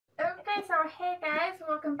Hey guys,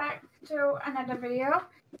 welcome back to another video.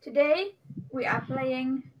 Today we are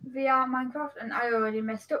playing VR Minecraft and I already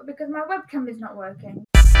messed up because my webcam is not working.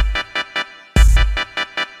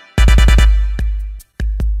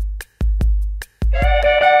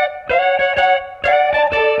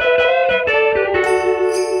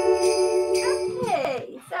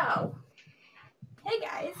 Okay, so hey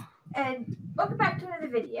guys, and welcome back to another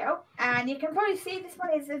video. And you can probably see this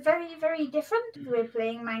one is very different. We're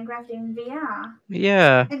playing Minecraft in VR.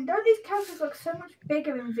 Yeah. And don't these characters look so much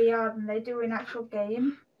bigger in VR than they do in actual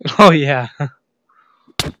game? Oh yeah.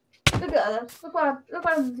 Look at this. Look what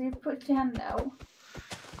you put your hand out.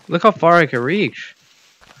 Look how far I can reach.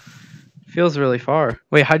 Feels really far.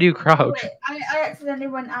 Wait, how do you crouch? Wait, I accidentally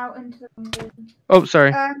went out into the wrong room. Oh,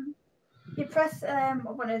 sorry. You press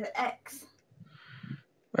what is it? X.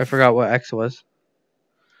 I forgot what X was.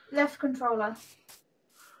 Left controller.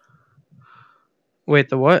 Wait,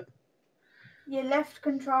 the what? Your left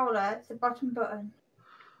controller. It's the bottom button.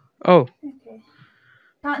 Oh. Okay.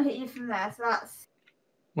 Can't hit you from there, so that's.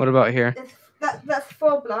 What about here? That's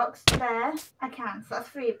 4 blocks. There, I can. So that's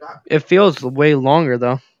 3 blocks. It feels way longer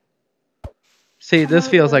though. See, this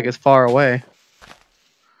feels like it's far away.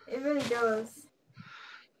 It really does.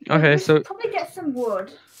 Okay, we so should probably get some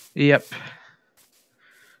wood. Yep.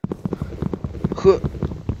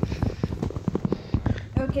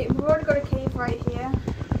 Okay, we've already got a cave right here.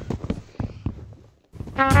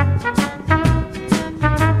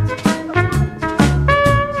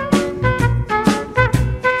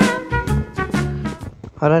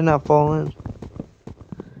 How did I not fall in?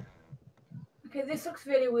 Okay, this looks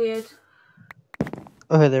really weird.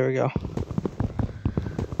 Okay, there we go.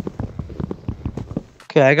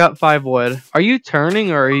 Okay, I got 5 wood. Are you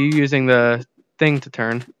turning or are you using the thing to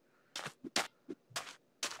turn?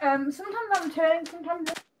 Sometimes I'm turning, sometimes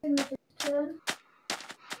I'm turn.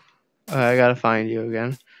 I gotta find you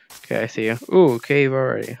again. Okay, I see you. Ooh, cave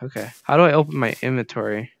already. Okay. How do I open my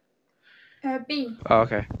inventory? B. Oh,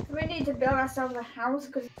 okay. We need to build ourselves a house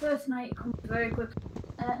because the first night comes very quick.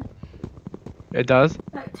 It does?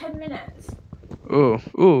 Like 10 minutes. Ooh,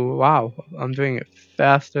 wow. I'm doing it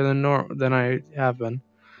faster than I have been.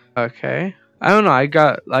 Okay. I don't know,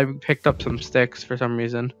 I picked up some sticks for some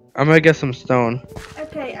reason. I'm gonna get some stone.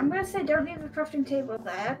 Okay, I'm gonna say don't leave the crafting table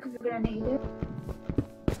there because we're gonna need it.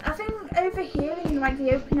 I think over here in like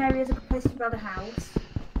the open area is a good place to build a house.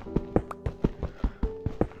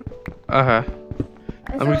 Uh-huh.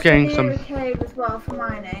 There's I'm just getting some a cave as well for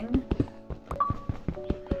mining.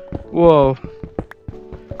 Whoa.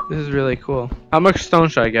 This is really cool. How much stone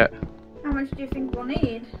should I get? How much do you think we'll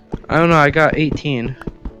need? I don't know, I got 18.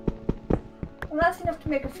 Well, that's enough to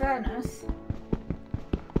make a furnace.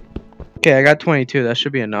 Okay, I got 22. That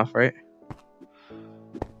should be enough, right?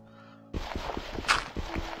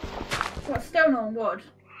 What, stone or wood?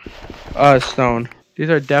 Stone.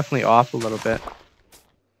 These are definitely off a little bit.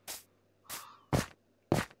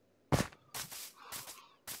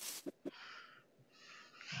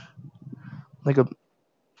 Like a...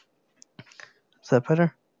 Is that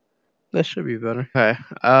better? That should be better. Okay.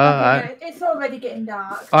 Okay, no, it's already getting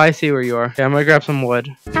dark. Oh, I see where you are. Okay, I'm gonna grab some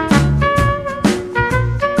wood.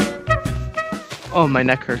 Oh, my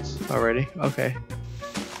neck hurts already. Okay.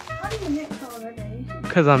 How do you neck already?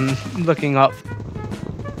 Because I'm looking up.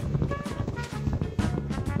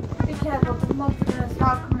 Be careful, the mobs are gonna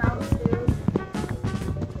start coming out soon.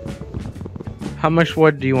 How much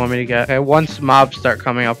wood do you want me to get? Okay, once mobs start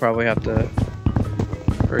coming, I'll probably have to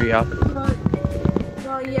hurry up.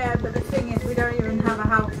 Well, yeah, but the thing is, we don't even have a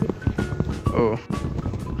house yet. Oh.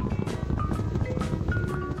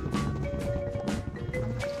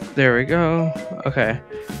 There we go. Okay.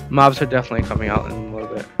 Mobs are definitely coming out in a little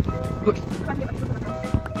bit.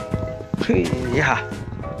 Yeah.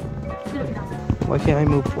 Why can't I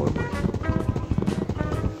move forward?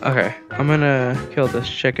 Okay. I'm gonna kill this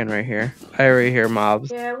chicken right here. I already hear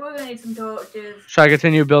mobs. Yeah, we're gonna need some torches. Should I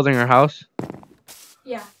continue building our house?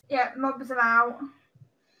 Yeah, mobs are out.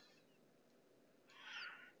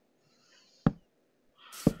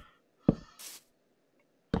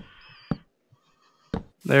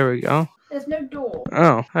 There we go. There's no door.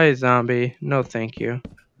 Oh, hi zombie. No thank you.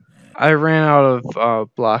 I ran out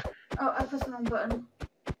of block. Oh, I pressed the wrong button.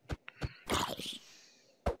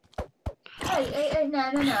 Hey,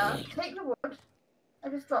 no. Take the wood. I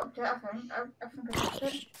just dropped it, I think. I think I dropped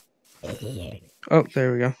it. Oh,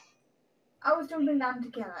 there we go. I was jumping down to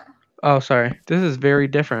kill it. Oh, sorry. This is very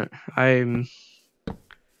different. This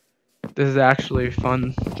is actually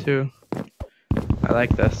fun, too. I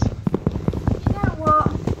like this.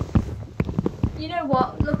 You know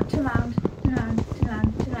what? Look, turn around.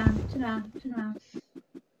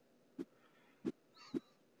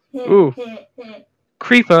 Ooh,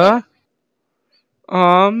 creeper.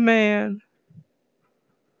 Oh man.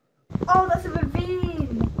 Oh, that's a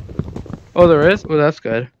ravine. Oh, there is? Oh, that's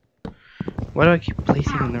good. Why do I keep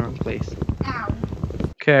placing in the Ow. wrong place? Ow.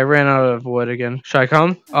 Okay, I ran out of wood again. Should I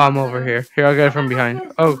come? Oh, I'm over here. Here, I'll get it from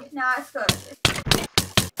behind. Oh. Nah, it's good.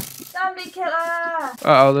 Zombie killer!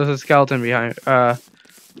 Uh-oh, there's a skeleton behind.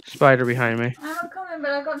 Spider behind me. I'm not coming,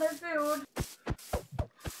 but I got no food.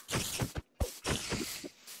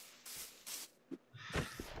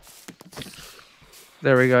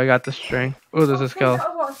 There we go, I got the string. Oh, there's a skeleton.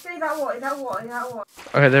 Stay that what?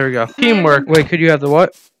 Okay, there we go. Teamwork. Wait, could you have the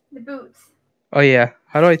what? The boots. Oh, yeah.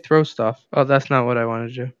 How do I throw stuff? Oh, that's not what I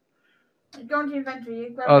wanted to do. Go into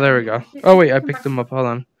inventory. Oh, there we go. Oh, wait, I picked them up. Hold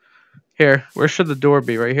on. Here, where should the door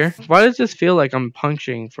be? Right here? Why does this feel like I'm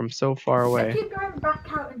punching from so far away? I keep going back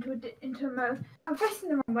out into a mode. I'm facing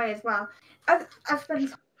the wrong way as well. I've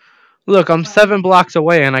spent... Look, I'm 7 blocks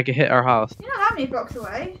away and I can hit our house. You're not that many blocks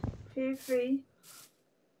away. 2, 3...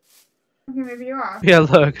 Okay, maybe you are. Yeah,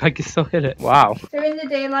 look, I can still hit it. Wow. So in the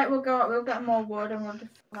daylight, we'll go out, we'll get more wood, and we'll just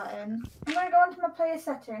fill that in. I'm going to go into my player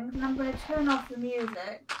settings, and I'm going to turn off the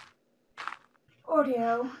music.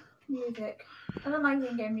 Audio. Music. I don't like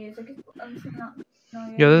in-game music. It's not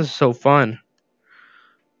annoying. Yeah, this is so fun.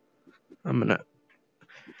 I'm gonna...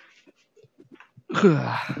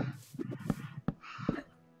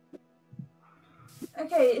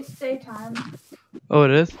 Okay, it's daytime. Oh,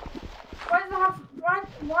 it is? Why does it have...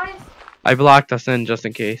 Why is... I blocked us in just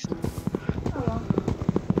in case. Oh well.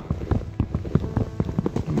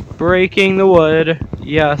 Breaking the wood.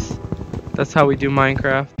 Yes. That's how we do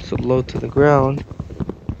Minecraft. So low to the ground.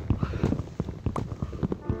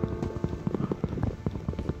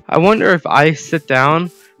 I wonder if I sit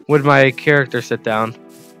down, would my character sit down?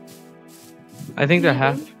 I think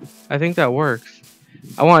that works.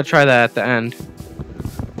 I want to try that at the end.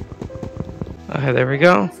 Okay, there we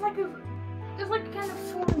go. There's like a kind of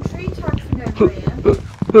fallen tree type thing over here.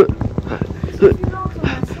 If you knock on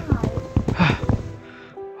my side.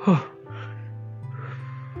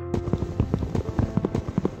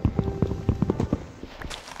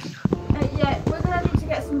 Yeah, we're gonna need to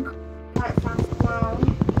get some quite fast as well.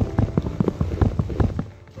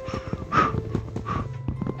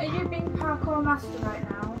 Are you being parkour master right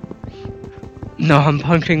now? No, I'm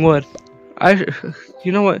punching wood.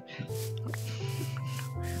 You know what?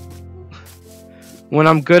 When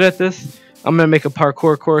I'm good at this, I'm gonna make a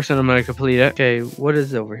parkour course and I'm gonna complete it. Okay, what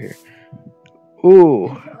is over here?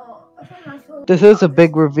 Ooh. This is a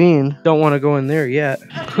big ravine. Don't want to go in there yet.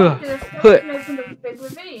 Come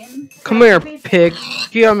here, pig.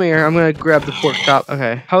 Come here. I'm gonna grab the pork chop.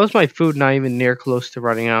 Okay. How is my food not even near close to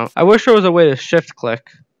running out? I wish there was a way to shift click.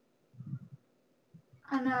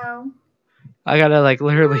 I know. I gotta like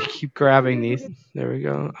literally keep grabbing these. There we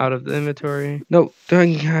go. Out of the inventory. No.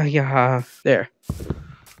 Yeah. There.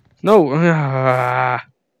 No.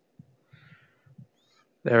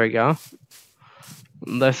 There we go.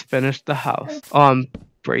 Let's finish the house. Oh, I'm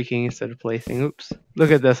breaking instead of placing. Oops.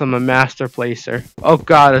 Look at this. I'm a master placer. Oh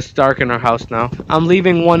god, it's dark in our house now. I'm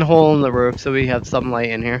leaving one hole in the roof so we have some light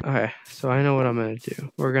in here. Okay, so I know what I'm gonna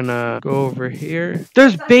do. We're gonna go over here.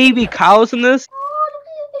 There's baby cows in this? Oh, look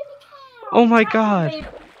at the baby cow. Oh my god.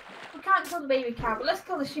 We can't kill the baby cow, but let's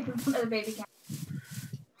kill the sheep in front of the baby cow.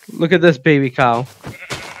 Look at this baby cow.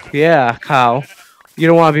 Yeah, cow. You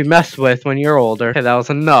don't want to be messed with when you're older. Okay, that was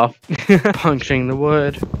enough. Punching the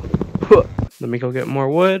wood. Let me go get more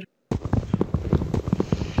wood.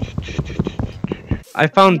 I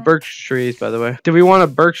found birch trees, by the way. Do we want a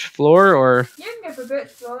birch floor or? You can go for birch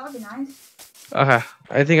floor, that'd be nice. Okay,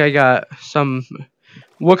 I think I got some.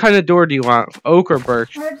 What kind of door do you want? Oak or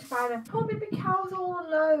birch? I heard a spider. Poor baby cow's all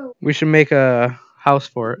alone. We should make a house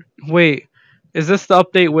for it. Wait, is this the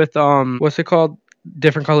update with what's it called?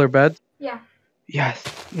 Different color beds? Yeah. Yes.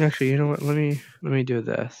 Actually, you know what? Let me do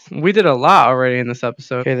this. We did a lot already in this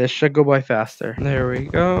episode. Okay, this should go by faster. There we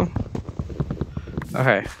go.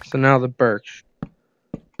 Okay, so now the birch.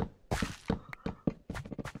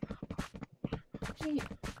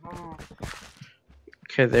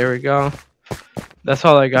 Okay, there we go. That's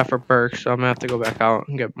all I got for birch, so I'm gonna have to go back out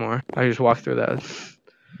and get more. I just walked through that.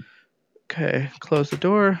 Okay, close the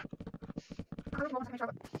door.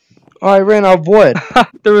 Oh, I ran out of wood.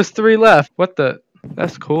 There was 3 left. What the?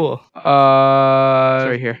 That's cool. It's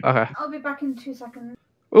right here. Okay. I'll be back in 2 seconds.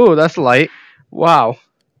 Ooh, that's light. Wow.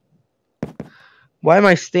 Why am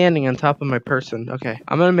I standing on top of my person? Okay.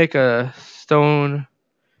 I'm gonna make a stone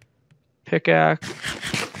pickaxe.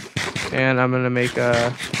 And I'm gonna make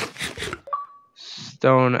a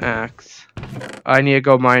stone axe. I need to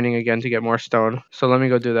go mining again to get more stone. So let me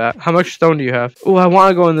go do that. How much stone do you have? Oh, I want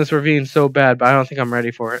to go in this ravine so bad, but I don't think I'm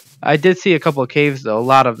ready for it. I did see a couple of caves though, a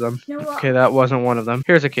lot of them. You know what? Okay, that wasn't one of them.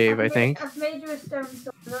 Here's a cave, I think. I've made you a stone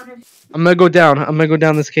sword. I don't know if... I'm gonna go down. I'm gonna go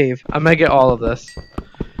down this cave. I'm gonna get all of this.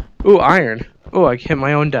 Ooh, iron. Oh, I hit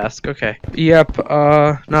my own desk. Okay. Yep,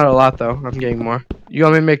 not a lot though. I'm getting more. You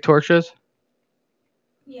want me to make torches?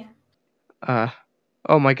 Yeah.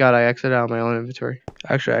 Oh my god, I exited out of my own inventory.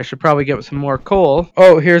 Actually, I should probably get some more coal.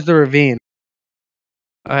 Oh, here's the ravine.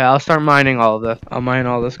 Alright, I'll start mining all of this. I'll mine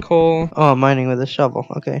all this coal. Oh, I'm mining with a shovel.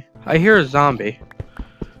 Okay. I hear a zombie.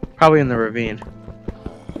 Probably in the ravine.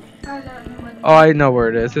 I don't know where Oh, I know where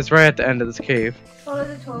it is. It's right at the end of this cave. Follow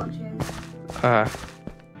the torches.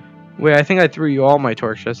 Wait, I think I threw you all my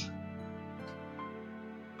torches.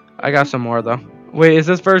 I got some more, though. Wait, is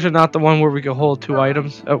this version not the one where we can hold 2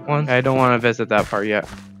 items at once? I don't want to visit that part yet.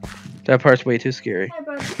 That part's way too scary. Hi,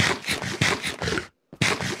 bud.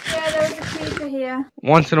 Yeah, there was a creeper here.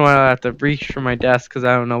 Once in a while, I have to reach for my desk because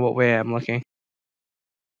I don't know what way I'm looking.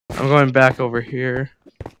 I'm going back over here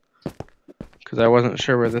because I wasn't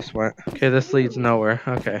sure where this went. Okay, this leads nowhere.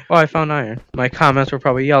 Okay. Oh, I found iron. My comments were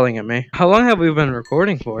probably yelling at me. How long have we been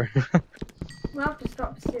recording for? We'll have to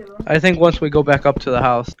stop soon. I think once we go back up to the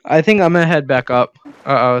house. I think I'm gonna head back up.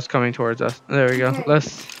 Uh-oh, it's coming towards us. There we go. Okay. Let's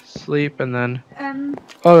sleep and then...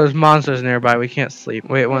 Oh, there's monsters nearby. We can't sleep.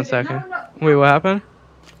 Wait 1 second. Wait, what happened?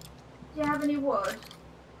 Do you have any wood?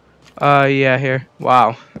 Yeah, here.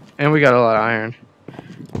 Wow. And we got a lot of iron.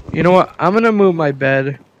 You know what? I'm gonna move my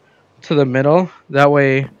bed to the middle. That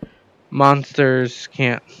way monsters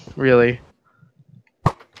can't really...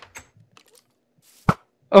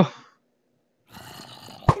 Oh.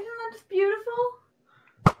 Isn't that just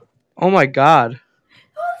beautiful? Oh my god.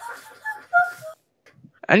 Oh, look.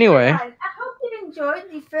 Anyway. Hey guys, I hope you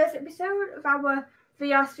enjoyed the first episode of our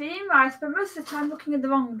VR stream. I spent most of the time looking in the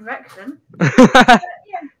wrong direction. But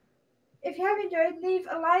yeah, if you have enjoyed, leave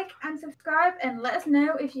a like and subscribe and let us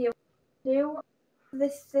know if you do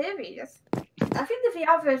this series. I think the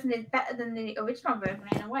VR version is better than the original version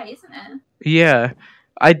in a way, isn't it? Yeah.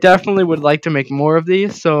 I definitely would like to make more of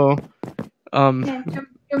these, so Yeah,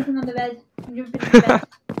 jumping on the bed. Jumping on the bed.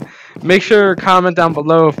 make sure to comment down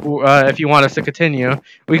below if you want us to continue.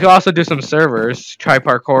 We could also do some servers, try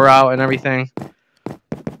parkour out and everything.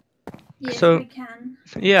 Yes, So, we can.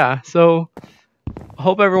 Yeah, so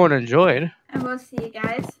hope everyone enjoyed. And we'll see you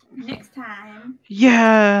guys next time.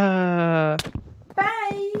 Yeah.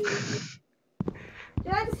 Bye!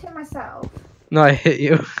 Did I just hit myself? No, I hit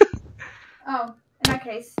you. Oh, in that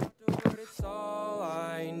case. It's all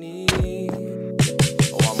I need.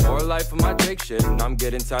 Oh, I'm more life for my Drake shit, and I'm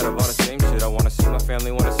getting tired of all the same shit. I wanna see my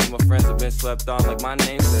family, wanna see my friends. I've been slept on like my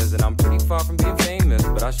name says, and I'm pretty far from being famous,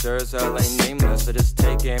 but I sure as hell ain't nameless. I just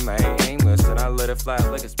take aim, I ain't aimless, and I let it fly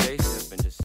like a spaceship.